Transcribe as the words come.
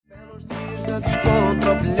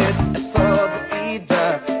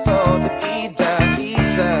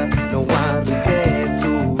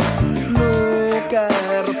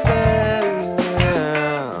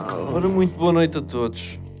boa noite a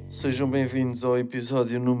todos. Sejam bem-vindos ao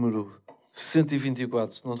episódio número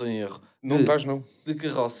 124, se não tenho erro. Não estás, não. De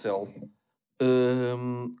Carrossel.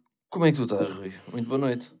 Como é que tu estás, Rui? Muito boa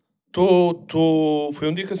noite. Foi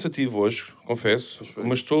um dia cansativo hoje, confesso.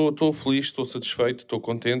 Mas estou feliz, estou satisfeito, estou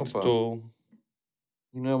contente.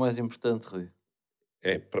 E não é o mais importante, Rui?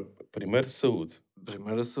 Primeiro saúde.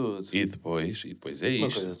 Primeiro a saúde. E depois é Uma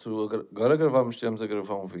isto. coisa, agora estivemos a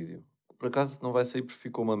gravar um vídeo. Por acaso não vai sair porque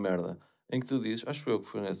ficou uma merda. Em que tu dizes, acho eu que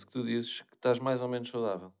foi nesse, que tu dizes que estás mais ou menos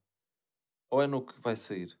saudável. Ou é no que vai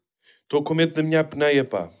sair? Estou com medo da minha apneia,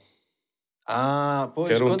 pá. Pois,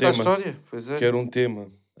 Quero conta a história. Pois é. Quero um tema.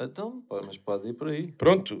 Então, mas pode ir por aí.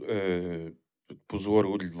 Pronto, pus o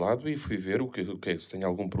orgulho de lado e fui ver o que é, se tem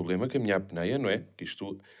algum problema com a minha apneia, não é? Que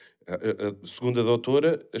isto, segundo a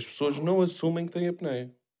doutora, as pessoas não assumem que têm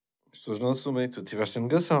apneia. As pessoas não assumem. Tu tiveste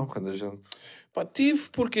negação quando a gente... Pá, tive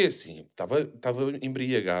porque, assim, estava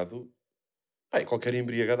embriagado. E qualquer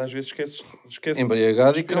embriagado às vezes esquece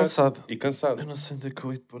Embriagado de e cansado. E cansado. Eu não sei onde é que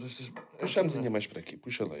eu hei de pôr estas... Puxa a mesinha mais para aqui.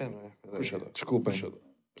 Puxa lá. Puxa lá. Desculpem.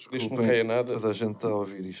 Desde que não caia nada. Toda a gente está a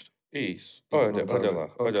ouvir isto. É isso.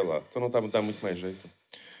 Olha lá. Então não está a dar muito mais jeito.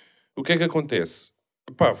 O que é que acontece?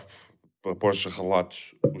 Pá, após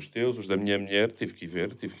relatos, os teus, os da minha mulher, tive que ir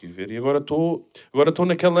ver. E agora estou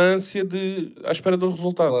naquela ânsia à espera do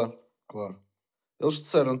resultado. Claro. Eles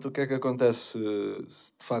disseram-te o que é que acontece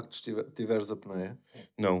se de facto tiveres apneia?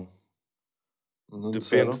 Não. Não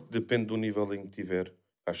Depende do nível em que tiver,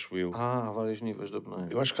 acho eu. Há vários níveis de apneia.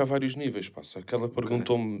 Eu acho que há vários níveis, pá. Só que ela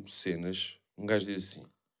perguntou-me cenas. Um gajo diz assim...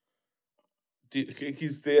 O que é que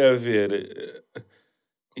isso tem a ver?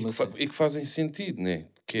 E que fazem sentido,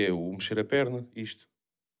 né? Que é o mexer a perna, isto.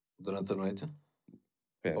 Durante a noite?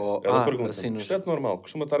 Ela pergunta, assim, isto é normal?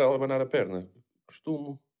 Costuma estar a abanar a perna?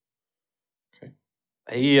 Costumo. Okay.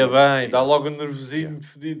 Aí é bem, dá logo um nervosinho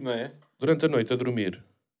fedido, não é? Durante a noite, a dormir,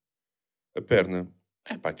 a perna,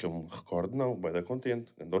 que eu me recordo, não, vai dar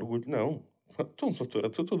contente, ando orgulho, não. Estou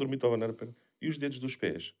a dormir, estou a abanar a perna. E os dedos dos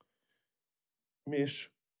pés? Mexo.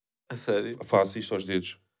 A sério? Faço isto aos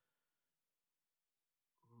dedos.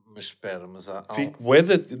 Mas espera, há Fico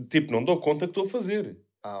tipo, não dou conta que estou a fazer.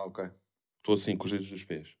 Ok. Estou assim com os dedos dos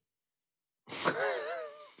pés.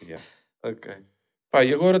 Ok.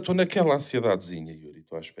 E agora estou naquela ansiedadezinha, Yuri,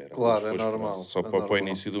 estou à espera. Claro, é normal. Só para o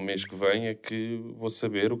início do mês que vem é que vou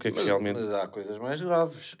saber o que é que realmente... Mas há coisas mais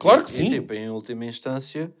graves. Claro que sim. Tipo, em última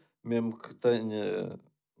instância, mesmo que tenha...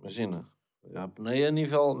 Imagina, a apneia a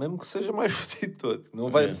nível... Mesmo que seja mais fodido todo. Não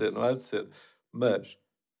vai ser, não há de ser. Mas,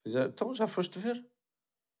 então já foste ver.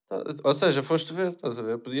 Ou seja, foste ver, estás a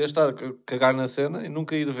ver? Podias estar a cagar na cena e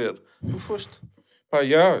nunca ir ver. Tu foste.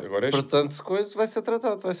 Agora Portanto, se coisa vai ser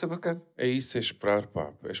tratado, vai ser bacana. É isso, é esperar,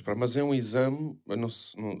 pá. É esperar. Mas é um exame, eu não,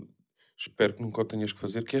 espero que nunca o tenhas que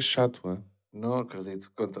fazer, que é chato, hein? Não acredito,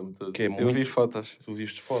 conta-me tudo. Que é Eu vi fotos. Tu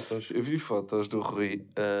viste fotos? Eu vi fotos do Rui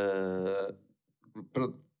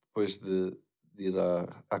depois de ir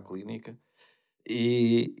à clínica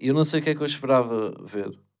e eu não sei o que é que eu esperava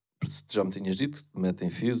ver. Porque tu já me tinhas dito que te metem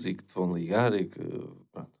fios e que te vão ligar e que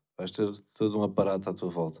pronto, vais ter todo um aparato à tua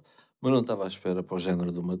volta. Mas não estava à espera para o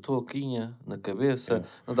género de uma touquinha na cabeça,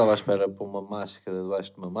 não estava à espera para uma máscara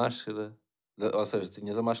debaixo de uma máscara. Ou seja,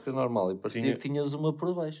 tinhas a máscara normal e parecia que tinhas uma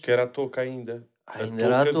por baixo. Que era a touca ainda. Ainda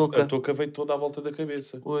era a touca. A touca veio toda à volta da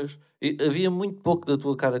cabeça. Pois. E havia muito pouco da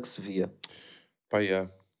tua cara que se via.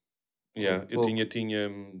 Eu tinha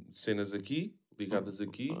cenas aqui, ligadas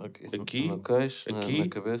aqui, no queixo, aqui, na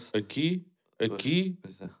cabeça. aqui.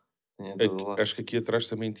 Pois é. Acho que aqui atrás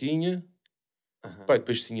também tinha.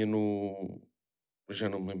 Depois tinha no... Já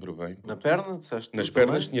não me lembro bem. Na perna, disseste? Nas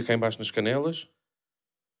pernas, tinha cá em baixo nas canelas.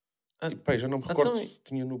 E já não me recordo então... se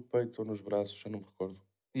tinha no peito ou nos braços, já não me recordo.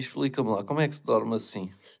 E explica-me lá, como é que se dorme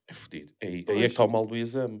assim? É fodido. Aí é que está o mal do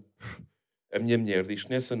exame. A minha mulher diz que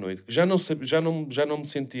nessa noite já não me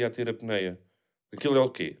sentia a ter apneia. Aquilo é o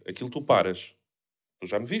quê? Aquilo tu paras. Tu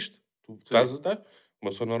já me viste. Tu estás a estar. Uma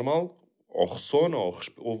pessoa normal, ou ressona, ou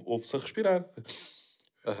ouve-se a respirar.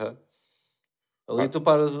 Ali tu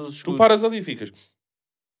paras os escudos. Tu paras ali e ficas.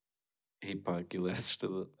 E pá, aquilo é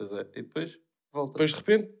assustador. E depois volta. Depois de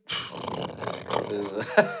repente...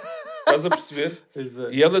 Estás a perceber?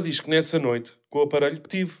 E ela diz que nessa noite, com o aparelho que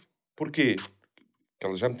tive. Porquê? Porque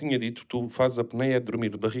ela já me tinha dito, tu fazes a apneia de dormir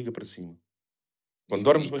de barriga para cima. Quando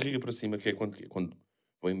dormes de barriga para cima, que é quando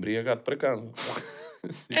vou embriagado para cá.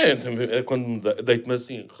 É quando deito-me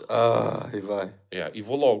assim. E vai. E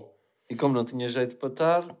vou logo. E como não tinha jeito para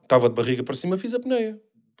estar... Estava de barriga para cima, fiz a apneia.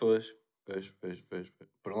 Pois.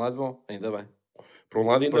 Por um lado, bom, ainda bem. Por um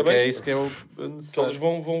lado, ainda porque bem é isso que é o que necessário. eles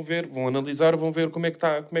vão ver, vão analisar, vão ver como é que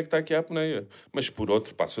está aqui a apneia. Mas por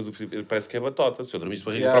outro, pá, parece que é batota. Se eu dormisse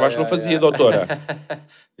barriga para baixo, não fazia, doutora.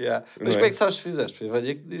 Mas como é que sabes se fizeste? Foi a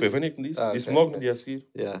velha que disse. Foi a Vânia que me disse. Disse-me logo no dia a seguir.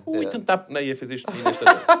 Ui, yeah. tanta apneia fez este menino esta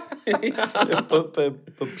noite.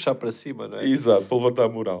 para puxar para cima, não é? Exato, para levantar a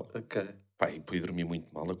moral. Ok. Pá, e depois dormi muito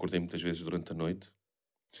mal. Acordei muitas vezes durante a noite.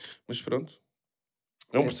 Mas pronto.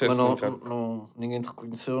 É um processo mas ninguém te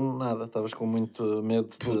reconheceu nada. Estavas com muito medo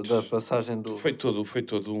da passagem do... Foi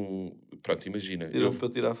todo um... Pronto, imagina. Para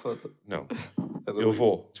tirar foto. Não. Eu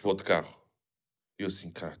vou de carro. Eu assim,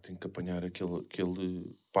 cara, tenho que apanhar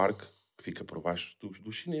aquele parque que fica por baixo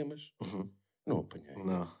dos cinemas. Uhum. Não apanhei.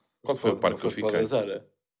 Não. Qual foi o parque que eu fiquei?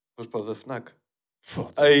 Foste para o da FNAC.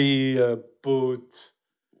 Foda-se. Ai, puto.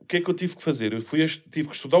 O que é que eu tive que fazer? Eu tive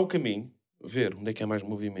que estudar o caminho, ver onde é que é mais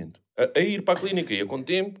movimento. A ir para a clínica, ia com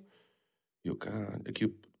tempo. E eu, caralho,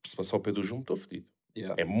 aqui se passar o pé do Jumbo, estou fedido.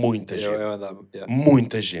 Yeah. É muita gente. Yeah.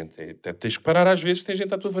 Muita gente. Até tens que parar às vezes, tem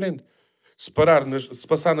gente à tua frente. Se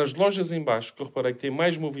passar nas lojas em baixo, que eu reparei que tem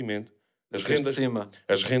mais movimento,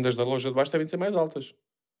 as rendas da loja de baixo devem ser mais altas.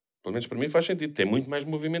 Pelo menos para mim faz sentido. Tem muito mais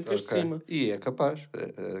movimento que as de cima. E é capaz.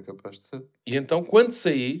 É capaz de ser. E então, quando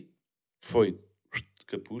saí, foi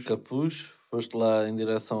Capuz. Foste lá em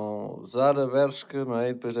direção Zara, Bershka, não é?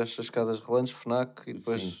 E depois destas escadas rolantes, FNAC, e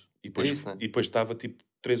depois... Sim. E depois estava tipo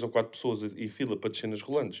 3 ou 4 pessoas em fila para descer nas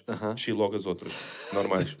rolantes. Desci logo as outras,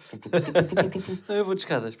 normais. Eu vou de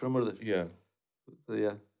escadas, pelo amor de Deus.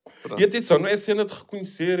 Yeah. E atenção, não é a cena de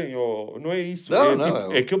reconhecerem, ou não é isso.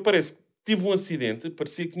 É que eu parece que tive um acidente,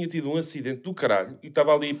 parecia que tinha tido um acidente do caralho, e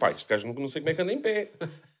estava ali, pá, este gajo não sei como é que anda em pé.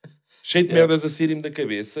 Cheio de merdas a saírem da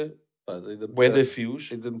cabeça. Bué de fios.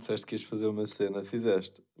 Ainda me disseste que ias fazer uma cena.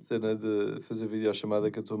 Fizeste. Cena de fazer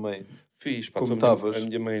videochamada com a tua mãe. Fiz. Pá, a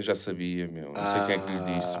minha mãe já sabia, meu. Não sei quem é que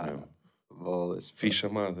lhe disse, meu. Bolas. Fiz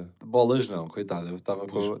chamada. Bolas não, coitado. Eu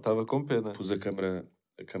estava com pena. Pus a câmara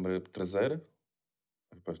traseira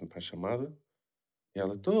para a chamada. E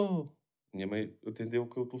ela, estou. Minha mãe atendeu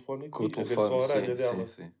com o telefone aqui. Com o telefone, só a orelha dela.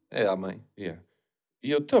 Sim. É a mãe. Yeah.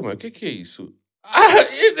 E eu, toma, o que é isso?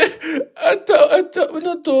 Então,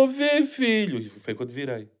 não estou a ver, filho. E foi quando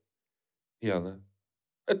virei. E ela,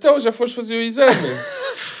 então já foste fazer o exame?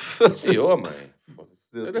 E eu, mãe.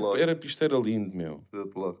 Era pisteira lindo, meu.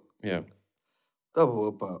 Deu-te logo. Yeah. Tá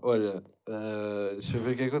boa, pá. Olha, deixa eu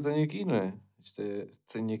ver o que é que eu tenho aqui, não é?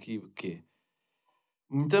 Tenho aqui o quê?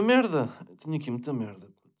 Muita merda. Tenho aqui muita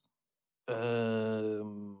merda.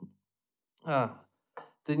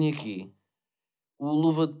 Tenho aqui o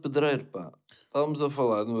luva de pedreiro, pá. Estávamos a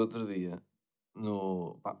falar no outro dia.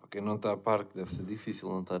 Para quem não está a par, que deve ser difícil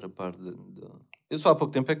não estar a par de... Eu só há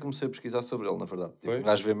pouco tempo é que comecei a pesquisar sobre ele, na verdade. Tipo, um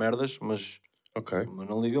gajo vê merdas, mas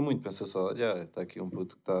não liga muito. Pensa só, olha, está aqui um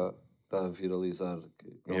puto que está a viralizar,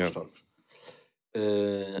 que é uns toques.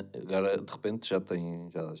 Agora, de repente, já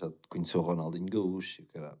conheceu o Ronaldinho Gaúcho.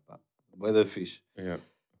 Bué da fixe. Yeah.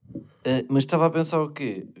 Mas estava a pensar o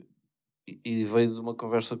quê? E veio de uma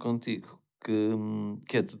conversa contigo.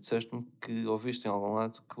 Que tu disseste-me que ouviste em algum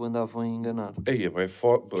lado que o andavam a enganar.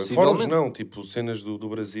 Fóruns não, tipo cenas do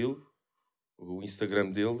Brasil, o Instagram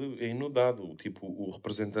dele é inundado, tipo o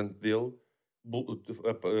representante dele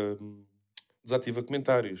desativa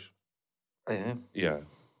comentários. É? Yeah.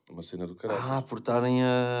 Uma cena do caralho. Por estarem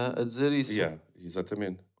a dizer isso. Yeah,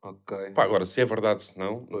 exatamente. Ok. Pá, agora, se é verdade, se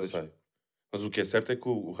não sei. Mas o que é certo é que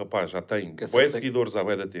o rapaz já tem seguidores há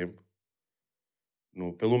bué da tempo.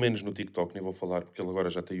 Pelo menos no TikTok, nem vou falar, porque ele agora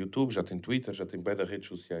já tem YouTube, já tem Twitter, já tem bué de redes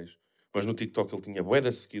sociais. Mas no TikTok ele tinha bué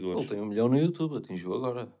de seguidores. Ele tem 1 milhão no YouTube, atingiu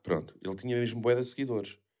agora. Pronto, ele tinha mesmo bué de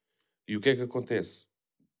seguidores. E o que é que acontece?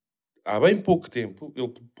 Há bem pouco tempo, ele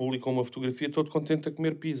publicou uma fotografia todo contente a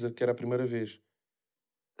comer pizza, que era a primeira vez.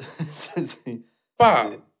 Sim. Pá,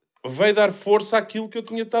 veio dar força àquilo que eu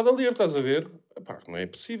tinha estado a ler, estás a ver? Pá, não é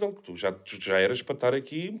possível, tu já eras para estar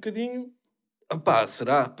aqui um bocadinho...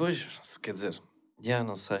 Será? Pois, quer dizer...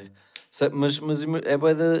 não sei. Mas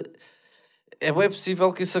é bué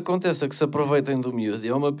possível que isso aconteça, que se aproveitem do miúdo. E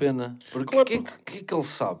é uma pena. Porque o que é que ele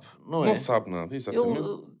sabe? Não sabe nada, exatamente.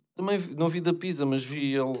 Ele também não vi da pizza, mas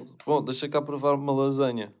vi ele... Bom, deixa cá provar uma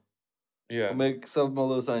lasanha. Yeah. Como é que sabe uma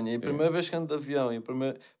lasanha? E a primeira vez que ando de avião.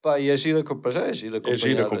 E é giro acompanhar. É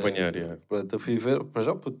giro acompanhar, Pronto, eu fui ver... Para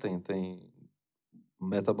já, puto, tem...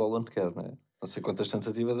 Mete a bola onde quer, não é? Não sei quantas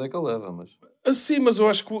tentativas é que ele leva, mas... Sim, mas eu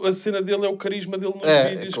acho que a cena dele é o carisma dele nos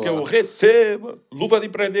vídeos, claro. Que é o receba, luva de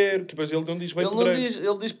pedreiro, que depois ele não diz bem pedreiro.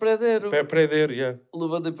 Ele diz pedreiro. Pedreiro, yeah.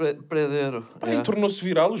 Luva de pedreiro. E tornou-se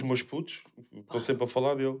viral, os meus putos. Estão sempre a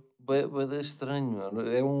falar dele. É estranho,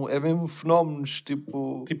 mano. É mesmo fenómenos,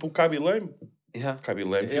 tipo... Tipo o Cabi Lame.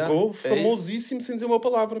 Cabilém ficou famosíssimo sem dizer uma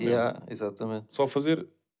palavra. Exatamente. Só fazer...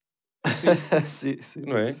 sim.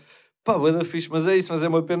 Não é? Pá, bué da fixe. Mas é isso, mas é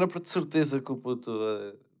uma pena porque de certeza que o puto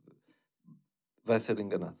vai ser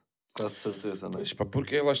enganado. Quase de certeza, não é? Pois, pá,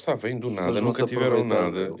 porque ela está, vem do nada, nunca tiveram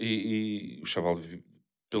nada. E o chaval,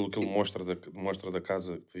 pelo que ele mostra da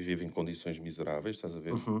casa, vive em condições miseráveis, estás a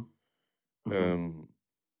ver?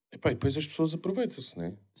 E depois as pessoas aproveitam-se, não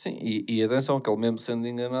é? Sim, e atenção, que ele mesmo sendo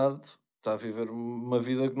enganado, está a viver uma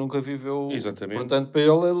vida que nunca viveu. Exatamente. Portanto, para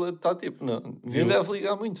ele está tipo, não, nem deve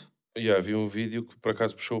ligar muito. Vi um vídeo que por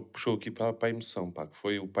acaso puxou aqui para a emoção, pá, que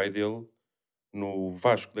foi o pai dele no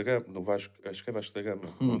Vasco da Gama, acho que é Vasco da Gama,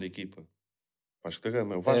 nome da equipa. Vasco da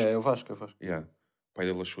Gama, é o Vasco. É o Vasco. O pai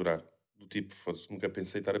dele a chorar. Do tipo, nunca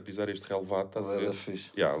pensei estar a pisar este relevado, estás a ver?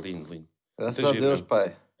 Fixe. Lindo. Graças a Deus,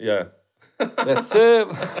 pai. É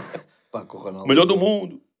sempre. Pá, com o Ronaldo. Melhor do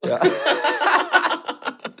mundo.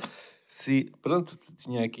 Sim, pronto,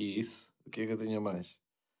 tinha aqui isso. O que é que eu tinha mais?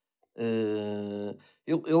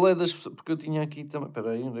 Ele é das pessoas... Porque eu tinha aqui também...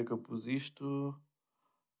 Espera aí, onde é que eu pus isto?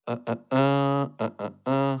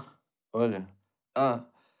 Olha.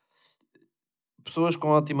 Pessoas com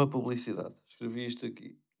ótima publicidade. Escrevi isto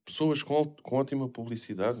aqui. Pessoas com ótima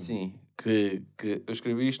publicidade? Sim, que eu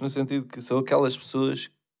escrevi isto no sentido que são aquelas pessoas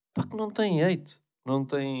que não têm hate. Não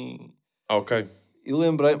têm... Ok. E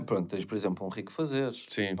lembrei... Pronto, tens, por exemplo, um Rico Fazeres.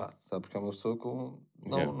 Sim. Sabe, porque é uma pessoa com...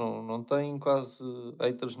 Não tem quase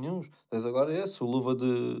haters nenhuns. Tens agora esse, o luva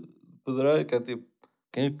de pedreiro, que é tipo...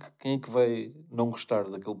 Quem é que vai não gostar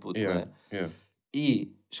daquele puto, não é?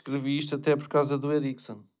 E escrevi isto até por causa do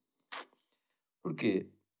Eriksen. Porquê?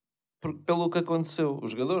 Porque pelo que aconteceu, o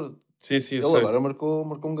jogador... Sim, eu sei. Ele agora marcou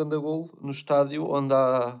um grande golo no estádio onde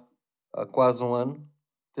há quase um ano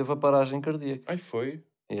teve a paragem cardíaca. Ai, foi?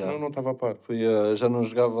 Não estava a par. Já não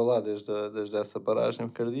jogava lá desde essa paragem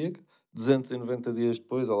cardíaca. 290 dias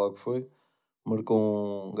depois, ou lá o que foi,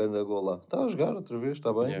 marcou um grande golo lá. Está a jogar outra vez,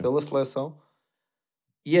 está bem, pela seleção.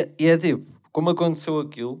 E é tipo, como aconteceu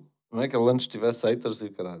aquilo, não é que ele antes tivesse haters e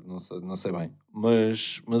caralho, não sei bem.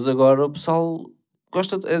 Mas agora o pessoal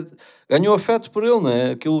gosta, ganhou afeto por ele, não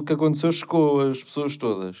é? Aquilo que aconteceu chocou as pessoas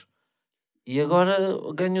todas. E agora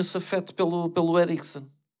ganhou-se afeto pelo Eriksen.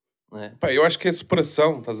 Não é? Pá, eu acho que é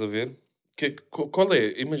separação, estás a ver? Qual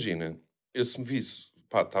é? Imagina, eu se me visse,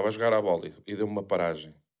 estava a jogar à bola e deu-me uma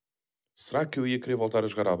paragem. Será que eu ia querer voltar a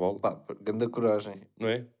jogar à bola? Grande coragem. Não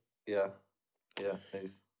é? É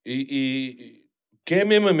isso. E que é a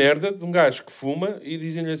mesma merda de um gajo que fuma e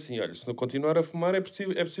dizem-lhe assim, olha, se não continuar a fumar é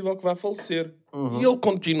possível que vá falecer. E ele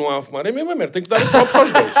continua a fumar, é a mesma merda, tem que dar o próprio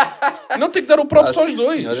aos dois. Não tem que dar o próprio aos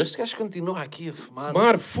dois. Senhor, este gajo continua aqui a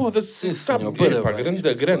fumar. Foda-se. Senhor,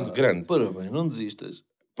 grande. Parabéns, não desistas.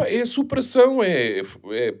 É a superação,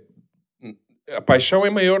 a paixão é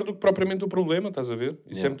maior do que propriamente o problema, estás a ver?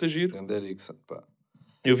 Isso é muito giro.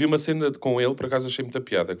 Eu vi uma cena com ele, por acaso achei muita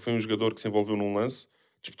piada, que foi um jogador que se envolveu num lance,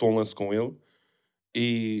 disputou um lance com ele,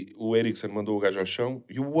 e o Eriksen mandou o gajo ao chão,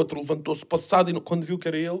 e o outro levantou-se passado, e quando viu que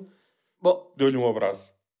era ele, deu-lhe um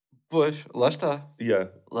abraço. Pois, lá está.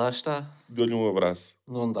 Lá está. Deu-lhe um abraço.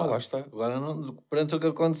 Não dá. Lá está. Agora, perante o que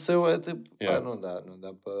aconteceu, é tipo, não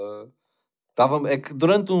dá para... É que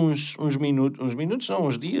durante uns minutos não,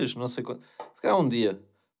 uns dias, não sei quanto, se calhar um dia,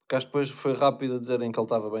 porque acho que depois foi rápido a dizerem que ele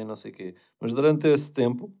estava bem, não sei o quê, mas durante esse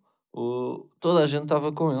tempo, toda a gente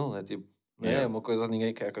estava com ele, é tipo, é uma coisa que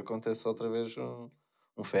ninguém quer que aconteça outra vez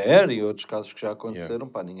um Ferreira e outros casos que já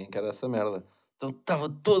aconteceram, ninguém quer essa merda. Então estava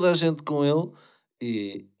toda a gente com ele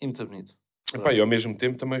e muito bonito. E ao mesmo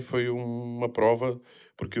tempo também foi uma prova,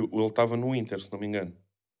 porque ele estava no Inter, se não me engano,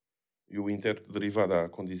 e o Inter, derivado à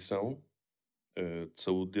condição de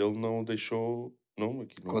saúde dele, não deixou...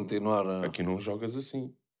 Aqui não, continuar aqui não jogas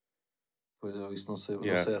assim. Pois eu isso não sei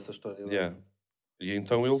essa história. E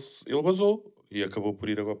então ele basou e acabou por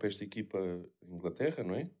ir agora para esta equipa Inglaterra,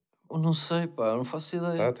 não é? Eu não sei, não faço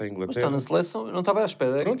ideia. Está em Inglaterra. Mas está na seleção, eu não estava à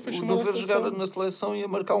espera. Pronto, foi chamado ver jogar na seleção e a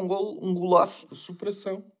marcar um golaço.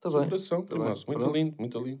 Superação. Tá superação, bem. Muito lindo,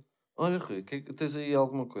 muito lindo. Olha, Rui, tens aí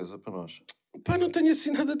alguma coisa para nós? Não tenho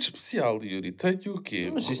assim nada de especial, Yuri. Tenho o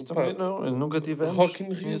quê? Mas isto também não, nunca tivemos. Rock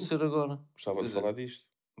in Rio. Ia ser agora. Gostava de falar disto.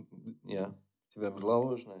 Tivemos lá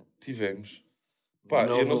hoje, não é? Tivemos.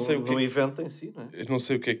 Eu não sei o que... No evento em si, não é? Eu não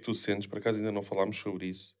sei o que é que tu sentes, por acaso ainda não falámos sobre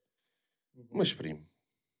isso. Mas, primo,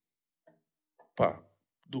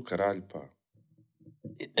 do caralho,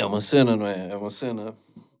 É uma cena, não é? É uma cena.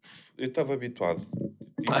 Eu estava habituado.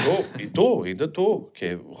 Ainda estou. Que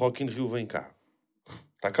é o Rock in Rio vem cá.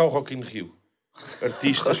 Está cá o Rock in Rio.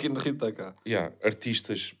 Artistas... Rock in Rio está cá.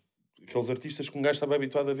 Artistas... Aqueles artistas que um gajo estava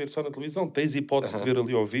habituado a ver só na televisão. Tens hipótese de ver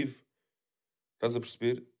ali ao vivo. Estás a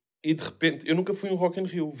perceber? E de repente, eu nunca fui a um Rock in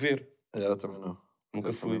Rio ver. Eu também não.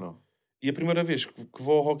 Nunca fui. Não. E a primeira vez que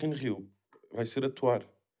vou ao Rock in Rio vai ser atuar.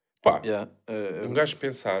 Pá, um gajo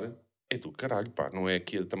pensar, é do caralho, pá, não é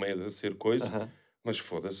aqui também a ser coisa, mas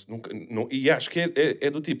foda-se, nunca, não, e acho que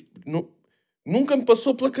é do tipo, nunca me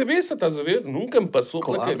passou pela cabeça, estás a ver? Nunca me passou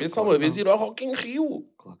pela cabeça uma vez ir ao Rock in Rio.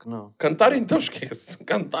 Claro que não. Cantar então esquece.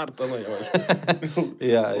 Cantar também, eu acho.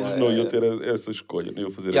 Eles não iam ter essa escolha, não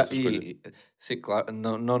iam fazer essa escolha. Sim, claro,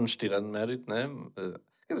 não nos tirando mérito, né?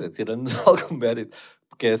 Quer dizer, tirando-nos algum mérito.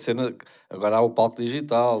 Porque é a cena... Agora há o palco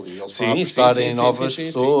digital e eles estão a apostar em novas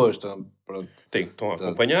pessoas. Pronto. Estão a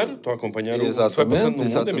acompanhar o que se vai passando no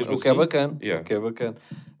mundo, é mesmo o que é bacana. O que é bacana.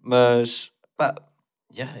 Mas, pá,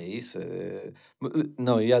 é isso.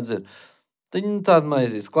 Não, ia dizer... Tenho notado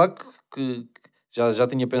mais isso. Claro que já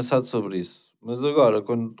tinha pensado sobre isso. Mas agora,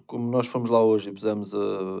 como nós fomos lá hoje e pusemos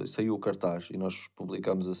saiu o cartaz e nós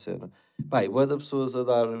publicámos a cena, pá, e bué de pessoas a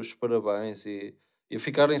dar os parabéns e a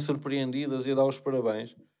ficarem surpreendidas e a dar os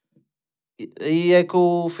parabéns. E aí é que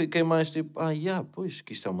eu fiquei mais tipo, pois,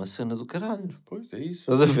 que isto é uma cena do caralho. Pois, é isso.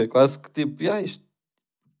 Estás a ver? Quase que tipo, isto...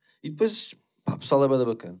 E depois, pá, o pessoal é bué da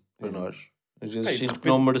bacana para nós. Às vezes sinto que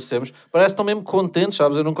não merecemos. Parece que estão mesmo contentes,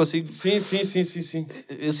 sabes? Eu não consigo... Sim.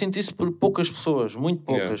 Eu sinto isso por poucas pessoas, muito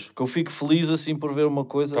poucas. Que eu fico feliz assim por ver uma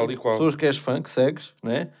coisa. Tal e qual. Pessoas que és fã, que segues,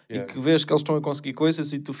 né? E que vês que eles estão a conseguir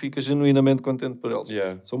coisas e tu ficas genuinamente contente por eles.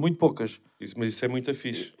 São muito poucas. Mas isso é muito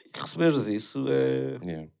fixe. E receberes isso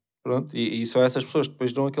é... Pronto. E são essas pessoas que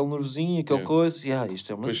depois dão aquele nervosinho, aquele coisa. E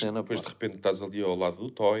isto é uma cena. Depois de repente estás ali ao lado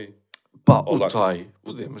do Toy. Pá, o Toy,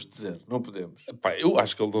 podemos dizer, não podemos. Pá, eu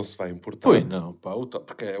acho que ele não se vai importar. Pois não, pá,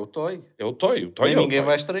 porque é o Toy. É o Toy, ninguém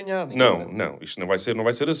vai estranhar. Não, isto não vai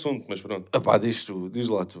ser assunto, mas pronto. Pá, diz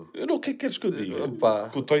lá tu. O que é que queres que eu diga?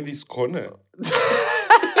 Que o Toy disse Cona?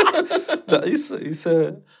 Não, isso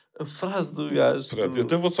é a frase do gajo. Pronto,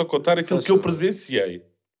 então vou só contar aquilo que eu presenciei.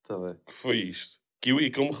 Tá bem. Que foi isto. Que eu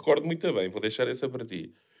me recordo muito bem, vou deixar essa para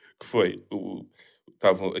ti. Que foi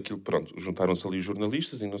estavam aquilo, pronto, juntaram-se ali os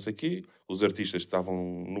jornalistas e não sei o quê, os artistas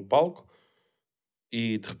estavam no palco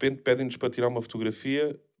e de repente pedem-nos para tirar uma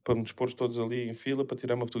fotografia, para nos pôr todos ali em fila para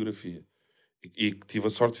tirar uma fotografia. E tive a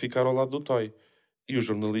sorte de ficar ao lado do Toy. E os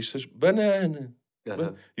jornalistas, banana.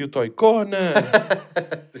 E o Toy, Cona!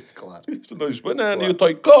 Sim, claro. Os jornalistas, banana. Claro. E o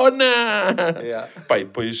Toy, Cona! Pá, e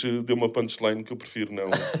depois deu uma punchline que eu prefiro não.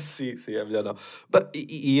 sim, é melhor não.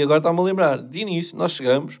 E agora está-me a lembrar, de início, nós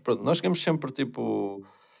chegamos sempre tipo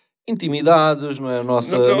intimidados, não é?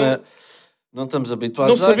 Não estamos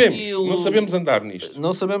habituados àquilo. Não sabemos andar nisto.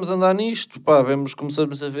 Não sabemos andar nisto. Pá,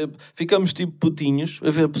 começamos a ver... Ficamos tipo putinhos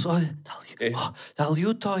a ver a pessoa. Olha, está ali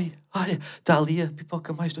o Toy. Olha, está ali a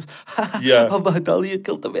pipoca mais... está ali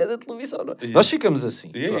aquele também é da televisão. Não? Nós ficamos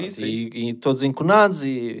assim. E todos enconados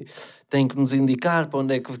e têm que nos indicar para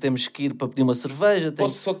onde é que temos que ir para pedir uma cerveja.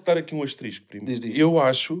 Posso só te dar aqui um asterisco, primo? Eu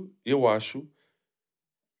acho,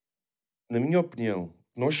 na minha opinião,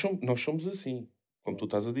 nós somos assim. Como tu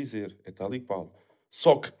estás a dizer, é tal e qual.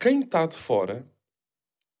 Só que quem está de fora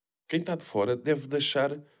deve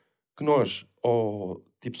deixar que nós,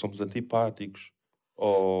 somos antipáticos.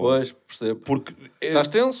 Pois, percebo. Porque estás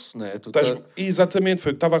tenso, não é? Exatamente,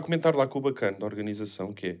 foi o que estava a comentar lá com o bacana da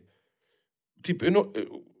organização, que é... Tipo, eu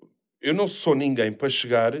não sou ninguém para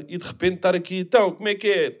chegar e de repente estar aqui, então, como é que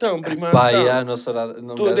é? Então, primeiro, não será...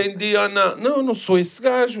 Tudo em dia, não sou esse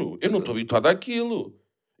gajo. Eu não estou habituado àquilo.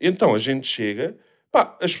 Então, a gente chega...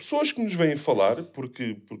 Pá, as pessoas que nos vêm falar,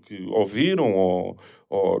 porque ouviram,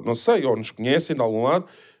 ou não sei, ou nos conhecem de algum lado,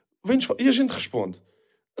 vêm-nos falar, e a gente responde.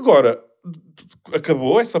 Agora,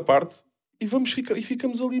 acabou essa parte e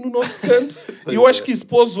ficamos ali no nosso canto. E eu acho que isso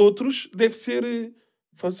para os outros deve ser...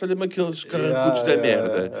 Olha-me aqueles carrancudos da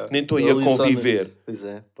merda. Nem estou aí a conviver. Pois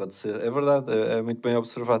é, pode ser. É verdade, é muito bem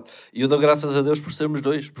observado. E eu dou graças a Deus por sermos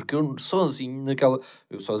dois, porque eu sozinho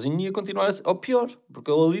eu sozinho ia continuar assim, ou pior,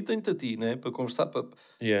 porque eu ali tenho-te a ti, né? Para conversar, para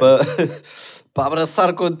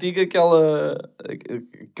abraçar contigo aquele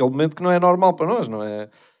momento que não é normal para nós, não é?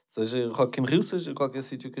 Seja Rock in Rio, seja qualquer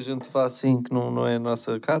sítio que a gente vá assim, que não é a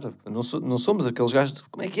nossa cara. Não somos aqueles gajos de,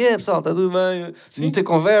 como é que é, pessoal? Está tudo bem? Sim. Não ter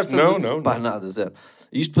conversa? Não. Pá, nada, zero.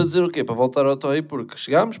 Isto para dizer o quê? Para voltar ao Toy, porque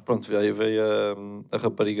chegámos, pronto, veio a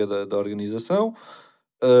rapariga da organização,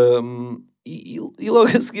 e logo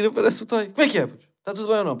a seguir aparece o Toy. Como é que é? Está tudo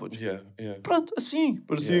bem ou não, putos? Pronto, assim,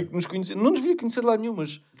 parecia que nos conhecia. Não nos via conhecer lá nenhum,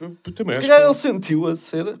 mas se calhar ele sentiu a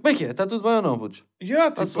ser. Como é que é? Está tudo bem ou não, putos?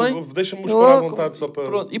 Deixa-me mostrar à vontade só para...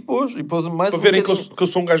 Pronto, e pôs mais para verem que eu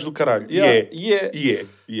sou um gajo do caralho.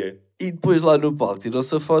 E depois lá no palco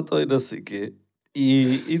tirou-se a foto e não sei o quê.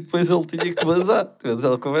 E depois ele tinha que vazar. Depois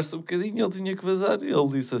ela conversa um bocadinho e ele tinha que vazar. E ele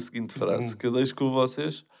disse a seguinte frase, que eu deixo com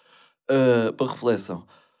vocês. para reflexão.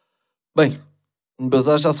 Bem, no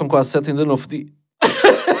bazar já são quase 7, ainda não fodi.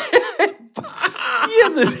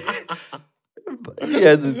 E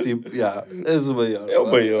é de tipo, és o maior. É o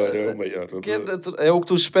maior. É o que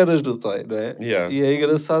tu esperas do Toy, não é? Yeah. E é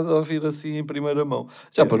engraçado ouvir assim em primeira mão.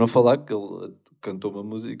 Já para não falar que ele cantou uma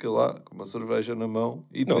música lá, com uma cerveja na mão,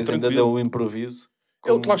 e depois ainda deu um improviso.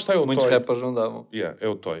 Lá está, é o muitos Toy. rappers não davam. É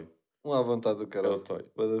o Toy. À vontade do caralho. É o Toy.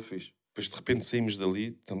 Bada fixe. Depois de repente saímos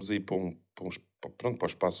dali, estamos aí para o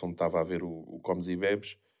espaço onde estava a ver o Comes e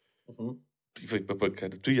Bebes. Uhum. E veio para a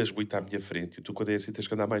cara. Tu ias muito à minha frente e tu, quando é assim, tens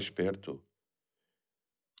que andar mais perto.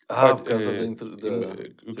 Por causa da...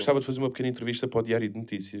 Eu gostava de fazer uma pequena entrevista para o Diário de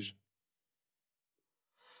Notícias.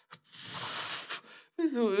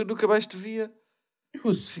 Mas eu nunca mais te via.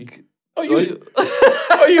 Eu assim... Yuri.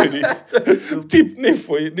 Tipo, nem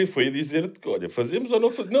foi a dizer-te que, olha, fazemos ou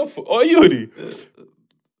não fazemos. Não, foi. Yuri.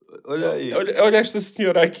 Olha aí. Olha esta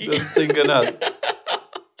senhora aqui. Deve-se ter enganado.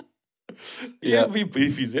 E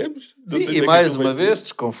fizemos. Sim, e mais uma vez,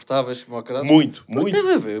 desconfortáveis como o caralho. Muito.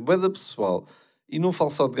 Deve haver, bué da pessoal. E não falo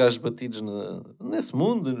só de gajos batidos nesse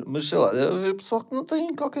mundo, mas sei lá, deve haver pessoal que não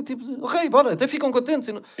tem qualquer tipo de... Ok, bora, até ficam contentes.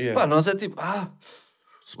 E não... Pá, nós é tipo,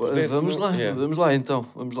 vamos lá então,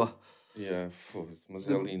 vamos lá. Foda-se, mas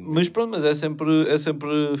é lindo. Mas pronto, mas é sempre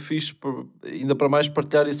fixe, ainda para mais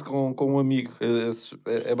partilhar isso com um amigo.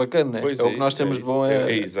 É bacana, né? O que nós temos de bom.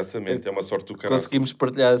 Exatamente, é uma sorte do caralho. Conseguimos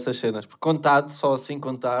partilhar essas cenas. Porque contado, só assim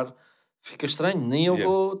contar, fica estranho. Nem eu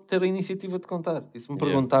vou ter a iniciativa de contar. E se me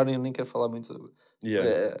perguntarem, eu nem quero falar muito sobre.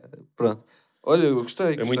 Pronto. Olha, eu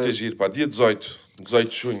gostei. É muito agir, pá. Dia 18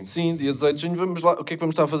 de junho. Sim, dia 18 de junho, vamos lá. O que é que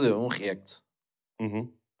vamos estar a fazer? Um react.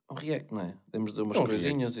 Um react, não é? Temos de umas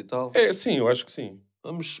coisinhas e tal. Sim, eu acho que sim.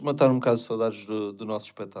 Vamos matar um bocado de saudades do nosso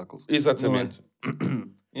espetáculo. Exatamente.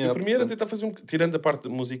 O primeiro era tentar fazer tirando a parte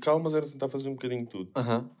musical, mas era tentar fazer um bocadinho de tudo.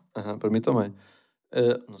 Para mim também.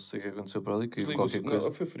 Não sei o que aconteceu para ali, que qualquer coisa.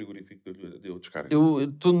 Não, foi frigorífico, deu descarga. Eu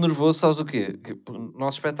estou nervoso, sabes o quê? O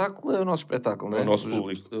nosso espetáculo é o nosso espetáculo, não é? É o nosso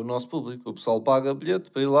público. É o nosso público. O pessoal paga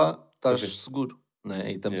bilhete para ir lá, estás seguro, não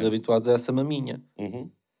é? E estamos habituados a essa maminha.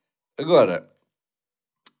 Agora...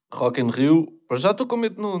 Rock in Rio, já estou com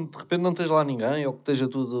medo de repente não esteja lá ninguém, ou que esteja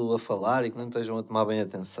tudo a falar e que não estejam a tomar bem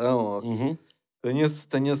atenção. Tenho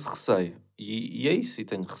esse receio. E é isso, e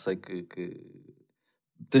tenho receio que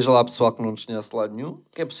esteja lá pessoal que não nos conhece de lado nenhum,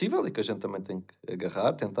 que é possível e que a gente também tem que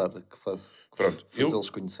agarrar, tentar fazê-los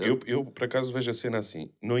conhecer. Eu, por acaso, vejo a cena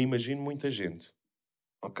assim. Não imagino muita gente.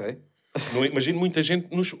 Ok. Não imagino muita gente,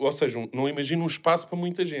 ou seja, não imagino um espaço para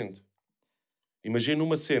muita gente. Imagino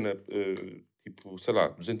uma cena... tipo, sei lá,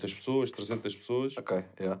 200 pessoas, 300 pessoas. Ok,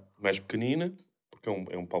 mais pequenina, porque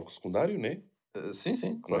é um palco secundário, não é?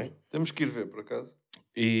 Sim, claro. É? Temos que ir ver, por acaso.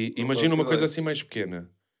 E imagina uma coisa assim mais pequena.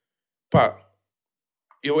 Pá,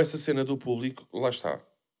 essa cena do público, lá está.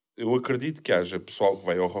 Eu acredito que haja pessoal que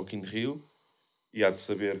vai ao Rock in Rio e há de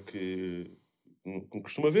saber que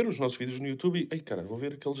costuma ver os nossos vídeos no YouTube e, cara, vou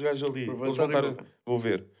ver aqueles gajos ali. Vou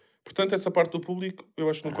ver. Portanto, essa parte do público, eu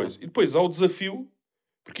acho uma coisa. E depois há o desafio.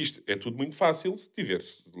 Porque isto é tudo muito fácil se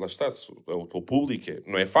tiveres, lá está, o teu público.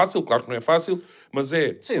 Não é fácil, claro que não é fácil, mas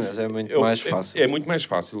é... Sim, mas é muito mais fácil. É muito mais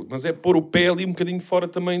fácil, mas é pôr o pé ali um bocadinho fora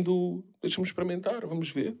também do... Deixa-me experimentar,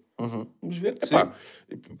 vamos ver. Vamos ver.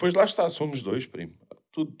 Depois lá está, somos dois, primo.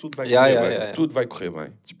 Tudo vai correr bem. Tudo vai correr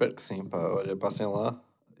bem. Espero que sim, pá. Olha, passem lá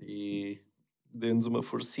e dê-nos uma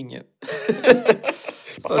forcinha.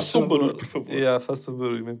 Faça um barulho, por favor. Faça um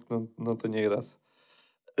barulho, mesmo que não tenha graça.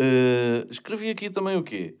 Escrevi aqui também o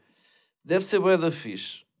quê? Deve ser bué da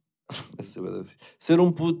fixe. Ser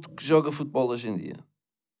um puto que joga futebol hoje em dia.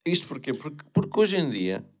 Isto porquê? Porque hoje em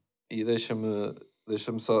dia, e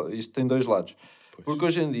deixa-me só, isto tem dois lados. Pois. Porque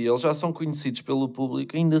hoje em dia eles já são conhecidos pelo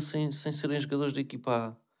público ainda sem serem jogadores de equipa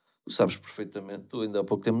A. Tu sabes perfeitamente, tu ainda há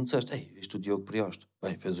pouco tempo me disseste, viste o Diogo Priosto,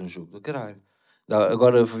 fez um jogo do caralho.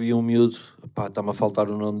 Agora vi um miúdo, está-me a faltar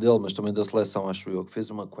o nome dele, mas também da seleção, acho eu, que fez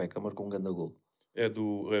uma cueca, marcou um grande gol. É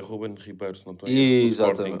Ruben Ribeiro, se não estou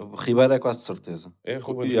Exatamente. Ribeiro é quase certeza. É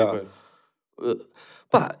Ruben Ribeiro.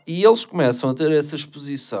 E eles começam a ter essa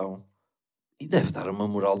exposição e deve dar uma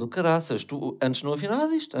moral do caraças. Antes não havia nada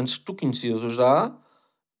disto. Antes tu conhecias o já,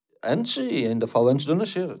 antes, e ainda falo antes de eu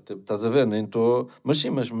nascer. Estás a ver? Nem estou... Mas sim,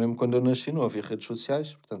 mas mesmo quando eu nasci não havia redes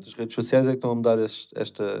sociais. Portanto, as redes sociais é que estão a mudar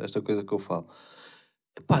esta coisa que eu falo.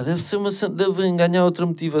 Deve ser devem ganhar outra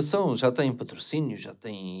motivação. Já têm patrocínio, já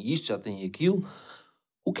têm isto, já têm aquilo.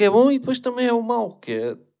 O que é bom e depois também é o mau, que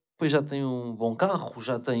é... Depois já têm um bom carro,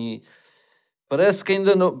 já têm... Parece que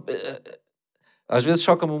ainda não... Às vezes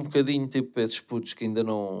choca-me um bocadinho, tipo, esses putos que ainda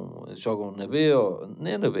não jogam na B, ou...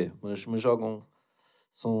 nem é na B, mas jogam...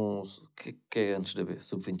 O que é antes da B?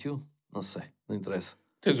 Sub-21? Não sei, não interessa.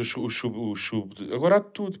 Tens o chub. Agora há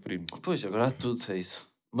de tudo, primo. Pois, agora há tudo, é isso.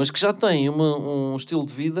 Mas que já têm um estilo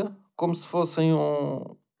de vida como se fossem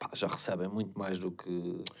já recebem muito mais do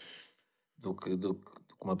que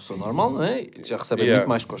uma pessoa normal, não é? Já recebem muito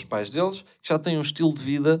mais que os pais deles. Já têm um estilo de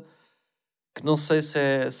vida que não sei se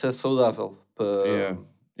é saudável.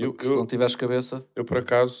 Porque se não tiveres cabeça... Eu por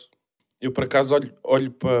acaso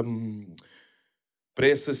olho para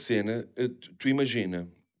essa cena. Tu imagina,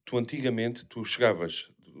 tu antigamente, tu chegavas...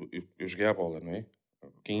 Eu joguei à bola, não é?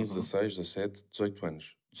 15, 16, 17, 18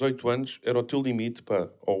 anos. 18 anos era o teu limite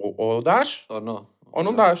para ou dás ou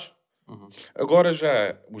não dás. Agora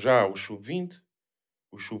já o sub-20,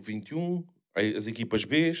 o sub-21, as equipas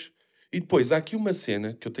B, e depois há aqui uma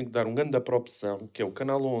cena que eu tenho que dar um grande propulsão, que é o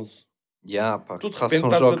Canal 11. Tu de repente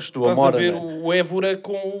estás a ver, né? O Évora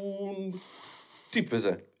com... Tipo, pois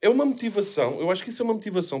é. É uma motivação, eu acho que isso é uma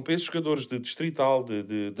motivação para esses jogadores de distrital,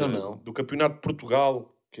 do Campeonato de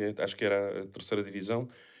Portugal, acho que era a terceira divisão.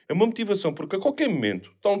 É uma motivação, porque a qualquer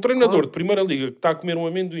momento está um treinador de Primeira Liga que está a comer um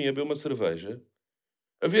amendoim, a beber uma cerveja,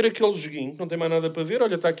 a ver aquele joguinho que não tem mais nada para ver.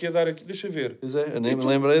 Olha, está aqui a dar aqui, deixa ver. Pois é, eu nem me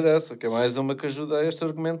lembrei dessa, que é mais uma que ajuda a este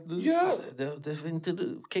argumento de... devem ter...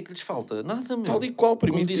 O que é que lhes falta? Nada, meu. Tal e qual,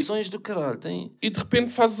 primeiro. Condições do caralho. E de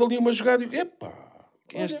repente fazes ali uma jogada e...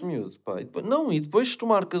 Quem é este miúdo? Pá? E depois se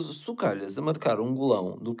tu calhas a marcar um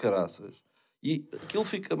golão do caraças e aquilo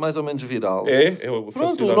fica mais ou menos viral.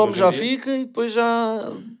 Pronto, o nome já fica e depois já...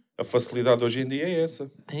 A facilidade hoje em dia é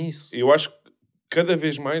essa. É isso. Eu acho que cada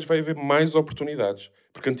vez mais vai haver mais oportunidades.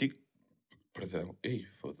 Porque antigo... Perdão. Ei,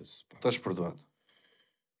 foda-se, pá. Estás perdoado.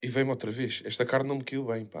 E vem-me outra vez. Esta carne não me caiu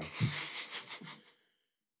bem, pá.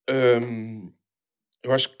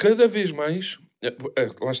 Eu acho que cada vez mais...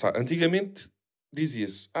 Lá está. Antigamente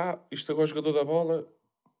dizia-se, isto agora jogador da bola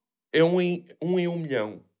é um em 1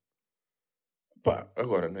 milhão. Pá,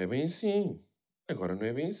 agora não é bem assim. Agora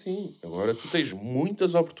tu tens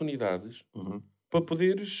muitas oportunidades para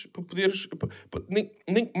poderes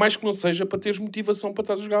nem mais que não seja para teres motivação para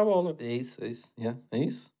estar a jogar a bola. É isso. Yeah, é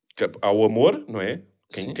isso. Há o amor, não é?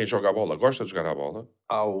 Quem joga a bola gosta de jogar a bola.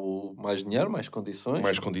 Há o mais dinheiro, mais condições,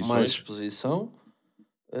 mais exposição,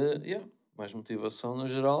 mais motivação no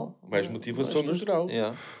geral. Mais motivação no geral.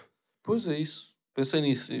 Yeah. Pois é isso. Pensei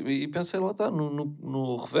nisso e pensei lá está,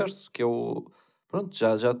 no reverso, que é o... Pronto,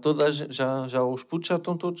 já os putos já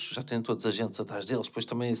estão todos, já têm todos agentes atrás deles, depois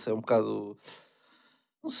também isso é um bocado...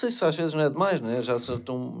 Não sei se às vezes não é demais, não é? Já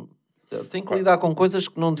estão... Têm que lidar com coisas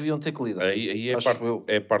que não deviam ter que lidar. Aí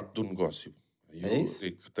é parte do negócio.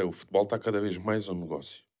 O futebol está cada vez mais um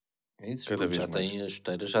negócio. É isso, cada vez já mais. Tem as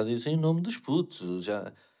chuteiras, já dizem o nome dos putos,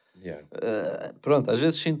 já... Pronto, às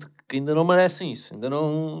vezes sinto que ainda não merecem isso, ainda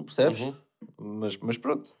não, percebes? Mas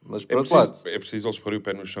pronto, por outro lado... É preciso eles porem o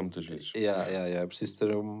pé no chão muitas vezes. É preciso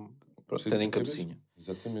terem cabecinha.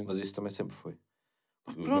 Exatamente. Mas isso também sempre foi.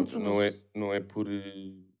 Pronto, não é por...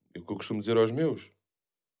 É o que eu costumo dizer aos meus.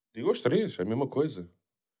 Digo aos três, é a mesma coisa.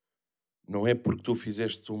 Não é porque tu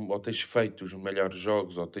fizeste ou tens feito os melhores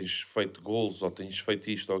jogos, ou tens feito golos, ou tens feito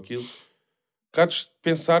isto ou aquilo, que há de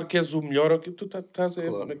pensar que és o melhor ou que tu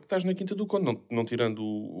estás na Quinta do Conde. Não tirando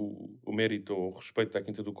o mérito ou o respeito à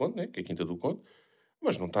Quinta do Conde, né? Que é a Quinta do Conde,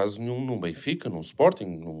 mas não estás num Benfica, num Sporting,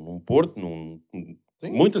 num Porto,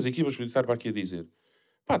 muitas equipas podem estar para aqui a dizer.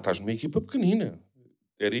 Estás numa equipa pequenina.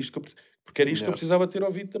 Era isto que eu precisava ter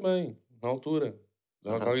ouvido também, na altura.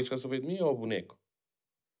 Alguém quer saber de mim ou o boneco?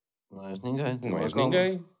 Não és ninguém. Não és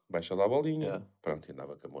ninguém. Baixa lá a bolinha. Pronto,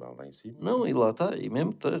 andava com a moral lá em cima. Não, e lá está. E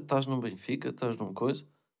mesmo estás num Benfica, estás num coisa...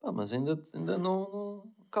 mas ainda não...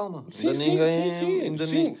 Calma. Sim.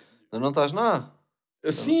 Ainda não estás nada.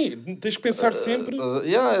 Sim, tens que pensar sempre...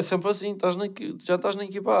 é sempre assim. Já estás na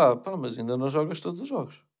equipa A. Mas ainda não jogas todos os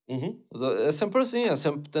jogos. É sempre assim. É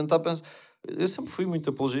sempre tentar pensar... Eu sempre fui muito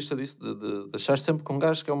apologista disso, de achar sempre que um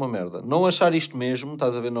gajo que é uma merda. Não achar isto mesmo,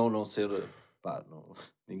 estás a ver, não ser...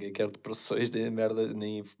 ninguém quer depressões de merda,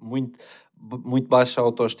 nem muito baixa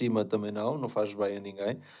autoestima também não faz bem a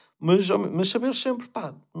ninguém. Mas saber sempre,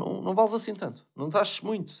 não vales assim tanto. Não estás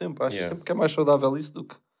muito, sempre. Acho sempre que é mais saudável isso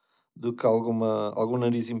do que algum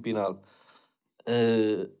nariz empinado.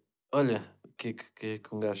 Olha, o que é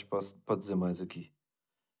que um gajo pode dizer mais aqui?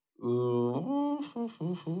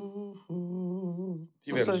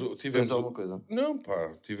 Tivemos alguma coisa? Não,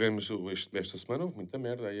 tivemos esta semana houve muita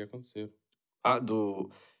merda aí a acontecer.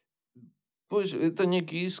 Pois, eu tenho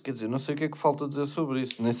aqui isso, quer dizer, não sei o que é que falta dizer sobre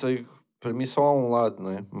isso, nem sei, para mim só há um lado,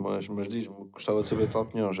 não é? Mas diz-me, gostava de saber a tua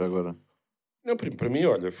opinião já agora. Não, para mim,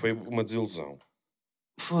 olha, foi uma desilusão.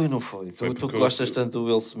 Foi, não foi? Tu gostas tanto do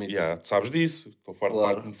Will Smith. Sabes disso, estou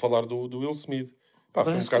farto de falar do Will Smith.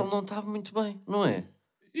 Parece que ele não estava muito bem, não é?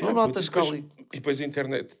 Não notas que ali... E depois a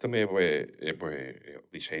internet também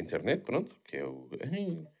diz a internet, pronto, que é o...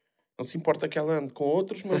 Não se importa que ela ande com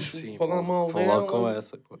outros, mas Sim, falar mal falar dela... com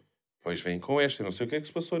essa. Pois vem com esta, eu não sei o que é que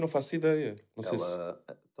se passou, eu não faço ideia. Não sei se...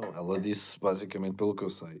 Então, ela disse, basicamente, pelo que eu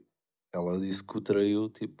sei, ela disse que o traiu,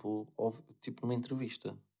 tipo numa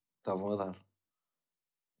entrevista. Estavam a dar.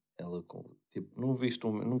 Ela, tipo,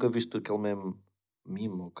 nunca viste aquele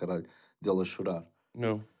meme, ou caralho, dele a chorar.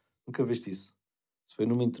 Não. Nunca viste isso. Isso foi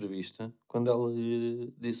numa entrevista, quando ela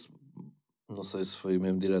disse, não sei se foi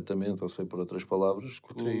mesmo diretamente ou se foi por outras palavras,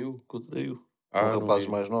 que o traiu. Com rapazes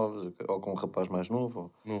mais novos, ou com um rapaz mais novo.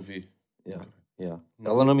 Ou... Não vi.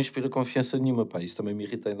 Ela não me inspira confiança nenhuma, pá. Isso também me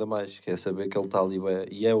irrita ainda mais. Quer saber que ele está ali,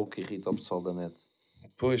 e é o que irrita o pessoal da net.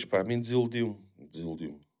 Pois, pá, a mim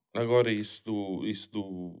desiludiu-me. Agora isso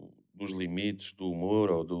dos limites, do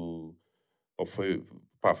humor, ou foi...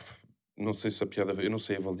 Pá, não sei se a piada... Eu não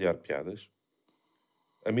sei avaliar piadas.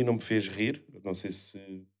 A mim não me fez rir. Não sei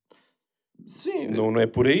se... Sim. Não é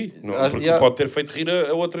por aí. Não, porque pode ter feito rir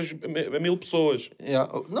a 1000 pessoas.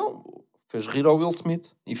 Não, fez rir ao Will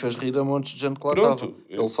Smith. E fez rir a montes de gente que lá estava.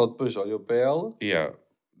 Ele só depois olhou para ela.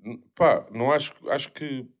 Pá, não acho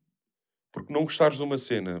que... Porque não gostares de uma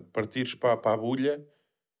cena, partires para a bulha...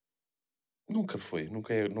 Nunca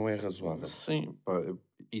não é razoável. Sim, pá.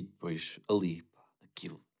 E depois, ali, pá,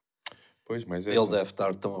 aquilo. Pois, mas ele deve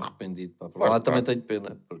estar tão arrependido. Pá. Claro, lá também tenho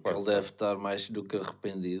pena, porque ele deve estar mais do que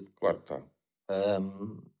arrependido. Claro que está.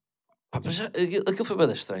 Aquilo foi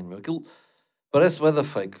bem estranho, meu. Aquilo parece bem da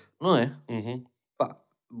fake, não é? Uhum. Pá,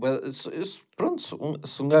 pronto,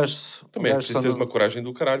 se um gajo... Também é preciso teres uma coragem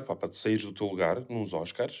do caralho, pá, para te saíres do teu lugar, nos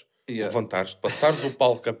Oscars, levantares-te, passares o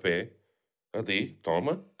palco a pé, ali,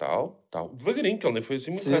 toma, tal, devagarinho, que ele nem foi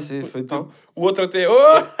assim muito rápido. Sim, foi tipo... O outro até...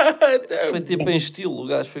 foi tipo em estilo, o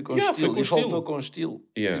gajo foi com estilo, voltou com estilo.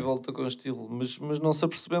 E voltou com estilo, mas não se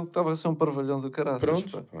apercebendo que estava a ser um parvalhão do caraças.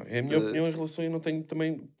 Pronto, é a minha opinião em relação, eu não tenho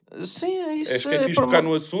também... Sim, é isso. Acho que é fixe tocar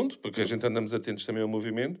no assunto, porque a gente andamos atentos também ao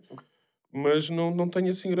movimento, mas não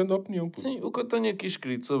tenho assim grande opinião. Porque... Sim, o que eu tenho aqui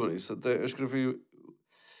escrito sobre isso, até eu escrevi...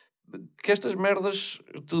 que estas merdas,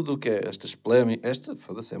 tudo o que é estas polémicas,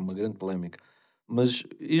 foda-se, é uma grande polémica, mas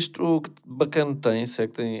isto o que bacana tem, se é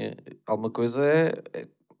que tem alguma coisa,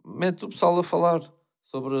 mete o pessoal a falar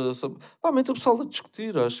sobre mete o pessoal a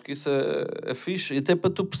discutir, acho que isso é fixe, e até para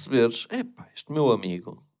tu perceberes, pá, este meu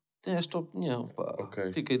amigo tem esta opinião, pá,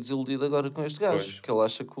 fiquei desiludido agora com este gajo, que ele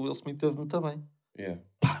acha que o Will Smith teve muito bem.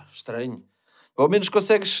 Pá, estranho. Ao menos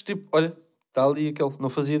consegues, tipo, olha, está ali aquele, não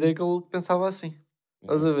fazia ideia que ele pensava assim.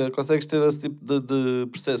 Estás a ver? Consegues ter esse tipo de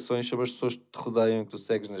percepções sobre as pessoas que te rodeiam, que tu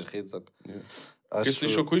segues nas redes. Quem se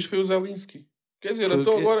lixou com isto foi o Zelensky. Quer dizer,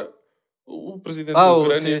 então agora o presidente da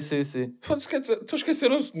Ucrânia... Sim. Então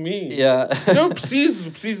esqueceram-se de mim. Não, preciso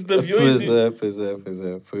de aviões. Pois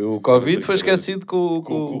é. Foi o Covid, foi esquecido com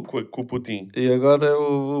o Putin. E agora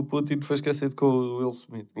o Putin foi esquecido com o Will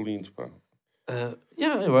Smith. Lindo, pá.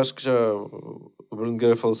 Eu acho que já o Bruno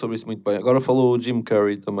Guerra falou sobre isso muito bem. Agora falou o Jim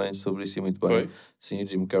Carrey também sobre isso muito bem. Foi? Sim, o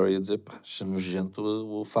Jim Carrey a dizer, pá, é nojento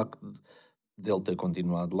o facto dele ter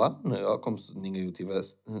continuado lá, né? Como se ninguém o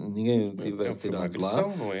tivesse tirado de lá.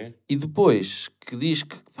 Não é? E depois que diz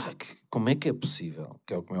que como é que é possível,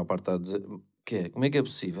 que é o que a maior parte está a dizer, como é que é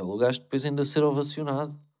possível o gajo depois ainda ser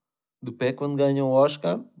ovacionado de pé quando ganha o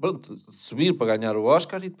Oscar, pronto, subir para ganhar o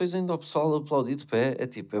Oscar e depois ainda o pessoal aplaudir de pé,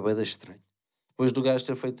 é bué da estranho. Depois do gajo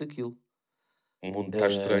ter feito aquilo. O mundo está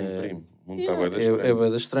estranho, primo. O mundo está bué da estranho. É bué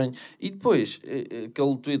da estranho. E depois,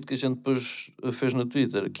 aquele tweet que a gente depois fez no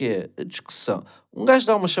Twitter, que é a discussão. Um gajo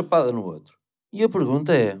dá uma chapada no outro. E a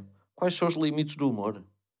pergunta é, quais são os limites do humor?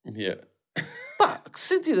 Pá, que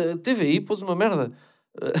sentido? A TVI pôs uma merda.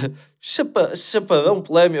 Chapadão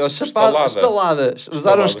polémico. Estalada.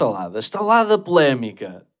 Usaram estalada. Estalada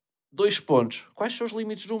polémica. 2 pontos. Quais são os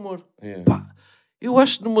limites do humor? Pá, eu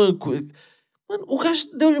acho numa... Mano, o gajo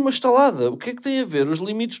deu-lhe uma estalada. O que é que tem a ver? Os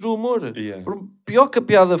limites do humor. Por pior que a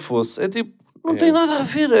piada fosse. É tipo, não tem nada a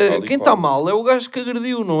ver. Quem está mal é o gajo que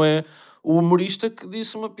agrediu, não é o humorista que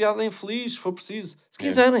disse uma piada infeliz, se for preciso. Se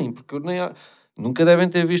quiserem, porque nunca devem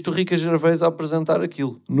ter visto o Rica Gervais a apresentar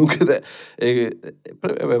aquilo. Nunca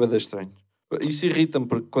é bem estranho. Isso irrita-me,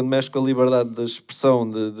 porque quando mexe com a liberdade de expressão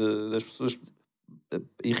das pessoas,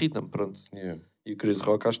 irrita-me, pronto. E o Chris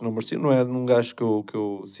Rock acho que não merecia. Não é num gajo que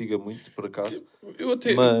eu siga muito, por acaso.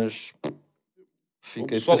 Mas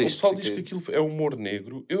fiquei triste. O pessoal diz que aquilo é humor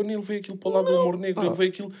negro. Eu nem levei aquilo para o lado do humor negro. Eu levei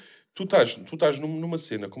aquilo... Tu estás numa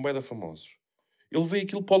cena com bué de famosos. Ele veio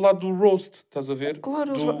aquilo para o lado do roast. Estás a ver?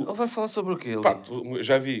 Claro, ele vai falar sobre o quê?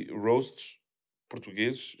 Já vi roasts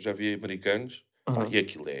portugueses, já vi americanos. Pá, e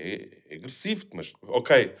aquilo é agressivo, mas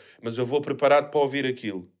ok, mas eu vou preparado para ouvir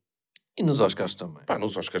aquilo. E nos Oscars também. Pá,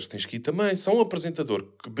 nos Oscars tens que ir também. Só um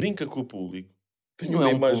apresentador que brinca com o público. Não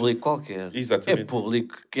é um público qualquer. Exatamente. É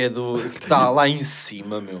público que está lá em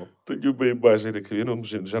cima, meu. Tenho uma imagem da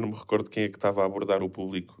cabeça, já não me recordo quem é que estava a abordar o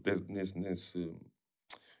público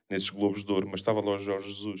nesses Globos de Ouro, mas estava lá o Jorge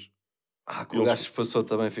Jesus. O gajo que passou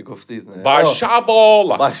também ficou fedido, não é? Baixa a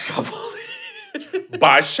bola! Baixa a bola!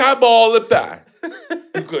 Baixa a bola, pá!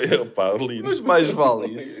 Pá, lindo. Mas mais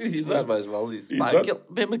vale isso. Exato. Mas mais vale isso. Pá,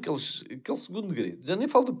 mesmo aquele segundo grito, já nem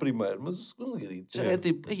falo do primeiro, mas o segundo grito já é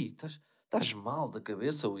tipo, aí, estás mal da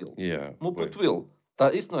cabeça, Will. Meu puto Will,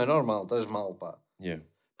 isso não é normal, estás mal, pá.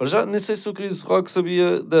 Para já, nem sei se o Chris Rock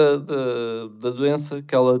sabia da doença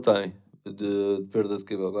que ela tem, de perda de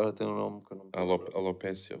cabelo. Agora tem um nome que eu não me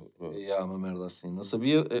Alopécia. uma merda assim. Não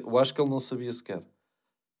sabia, eu acho que ele não sabia sequer.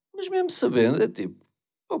 Mas mesmo sabendo, é tipo,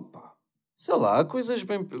 opa, sei lá, há coisas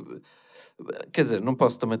bem... Quer dizer, não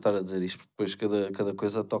posso também estar a dizer isto, porque depois cada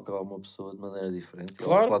coisa toca a uma pessoa de maneira diferente.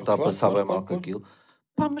 Claro, pode estar a passar bem mal com aquilo.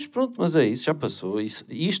 Pá, mas pronto, mas é isso, já passou.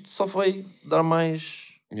 Isto só vai dar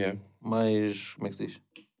mais... Mais, como é que se diz?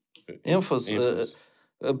 ênfase.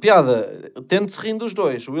 A piada, tende-se rindo dos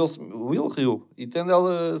dois. O Will riu. E tendo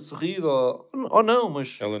ela sorrido ou não,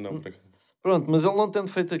 mas... Ela não. Pronto, mas ele não tendo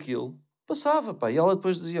feito aquilo, passava, pá. E ela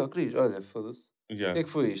depois dizia, Cris, olha, foda-se. O que é que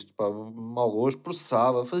foi isto? Pá, mau gosto,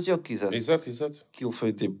 processava, fazia o que quisesse. Exato. Aquilo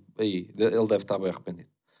foi tipo, aí, ele deve estar bem arrependido.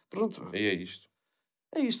 Pronto. É isto.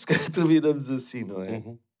 É isto que terminamos assim, não é?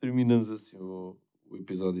 Terminamos assim o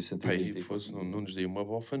episódio 120. Pá, não nos dei uma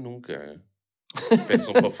bofa nunca, hein?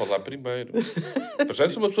 Peçam para falar primeiro. Mas já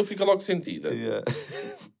se uma pessoa fica logo sentida.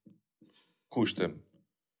 Custa-me.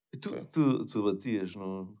 Tu batias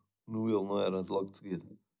no Will, não era? Logo de seguida.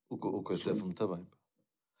 O coisa deve muito bem.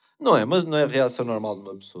 Não é, mas não é a reação normal de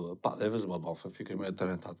uma pessoa. Pá, leves uma bofa, ficas meio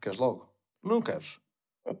atarantado. Queres logo? Não queres?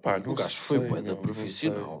 Opá, não o gajo sei, foi bué da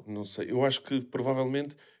profissional. Não sei. Eu acho que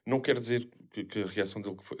provavelmente, não quer dizer que a reação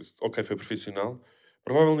dele foi profissional,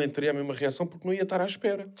 provavelmente teria a mesma reação porque não ia estar à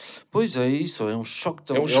espera. Pois é isso, é um choque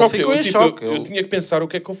É um ele choque. ficou em choque. Eu tinha que pensar o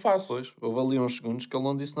que é que eu faço. Pois, houve ali uns segundos que ele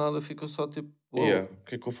não disse nada, ficou só tipo... O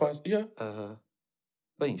que é que eu faço?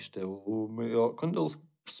 Bem, isto é o maior... Quando ele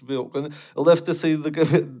percebeu, ele deve ter saído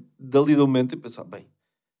dali do momento e pensar, bem,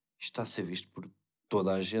 isto está a ser visto por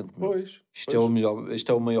toda a gente. Pois. Isto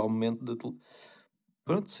é o maior momento de...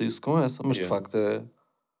 Pronto, saiu-se com essa, mas de facto é...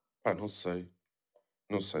 Não sei.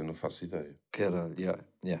 Não faço ideia. Caralho,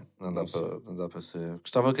 não dá para ser...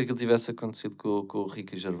 Gostava que aquilo tivesse acontecido com o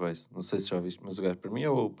Ricky Gervais. Não sei se já viste, mas o gajo para mim é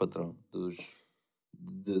o patrão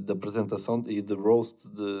da apresentação e de roast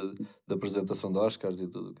da apresentação de Oscars e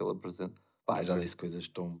tudo que ele apresenta. Pá, já disse coisas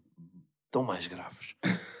tão mais graves.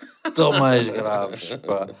 Tão mais graves,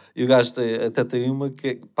 pá. E o gajo até tem uma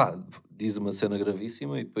que, pá, diz uma cena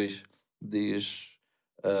gravíssima e depois diz...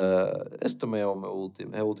 este também é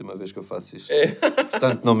a última vez que eu faço isto.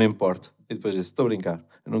 Portanto, não me importo. E depois disse, estou a brincar.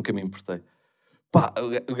 Eu nunca me importei. Pá,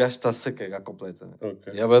 o gajo está-se a cagar completamente.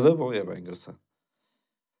 Okay. E é bem bom, é bem engraçado.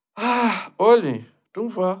 Olhem, então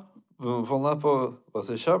vá. Vão lá para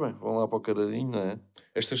vocês sabem? Vão lá para o caralhinho, não é?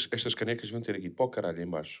 Estas canecas vão ter aqui para o caralho em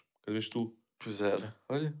baixo. Cada vez tu. Pois era.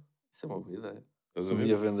 Olha, isso é uma boa ideia. Se um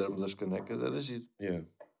dia vendermos as canecas, era giro.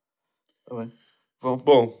 Está bem.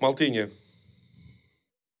 Bom, maltinha.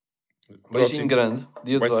 Beijinho grande.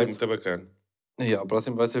 Dia 18. Vai ser muito bacana. O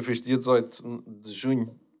próximo vai ser fixe. Dia 18 de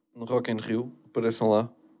junho, no Rock in Rio. Apareçam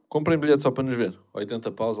lá. Comprem bilhete só para nos ver.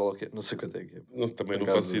 80 paus ou o quê? Não sei quanto é que é. Também não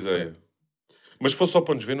faço ideia. Mas se for só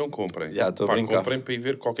para nos ver, não comprem. Comprem para ir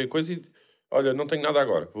ver qualquer coisa e... Olha, não tenho nada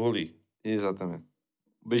agora. Vou ali. Exatamente.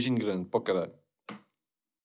 Beijinho grande. Para o caralho.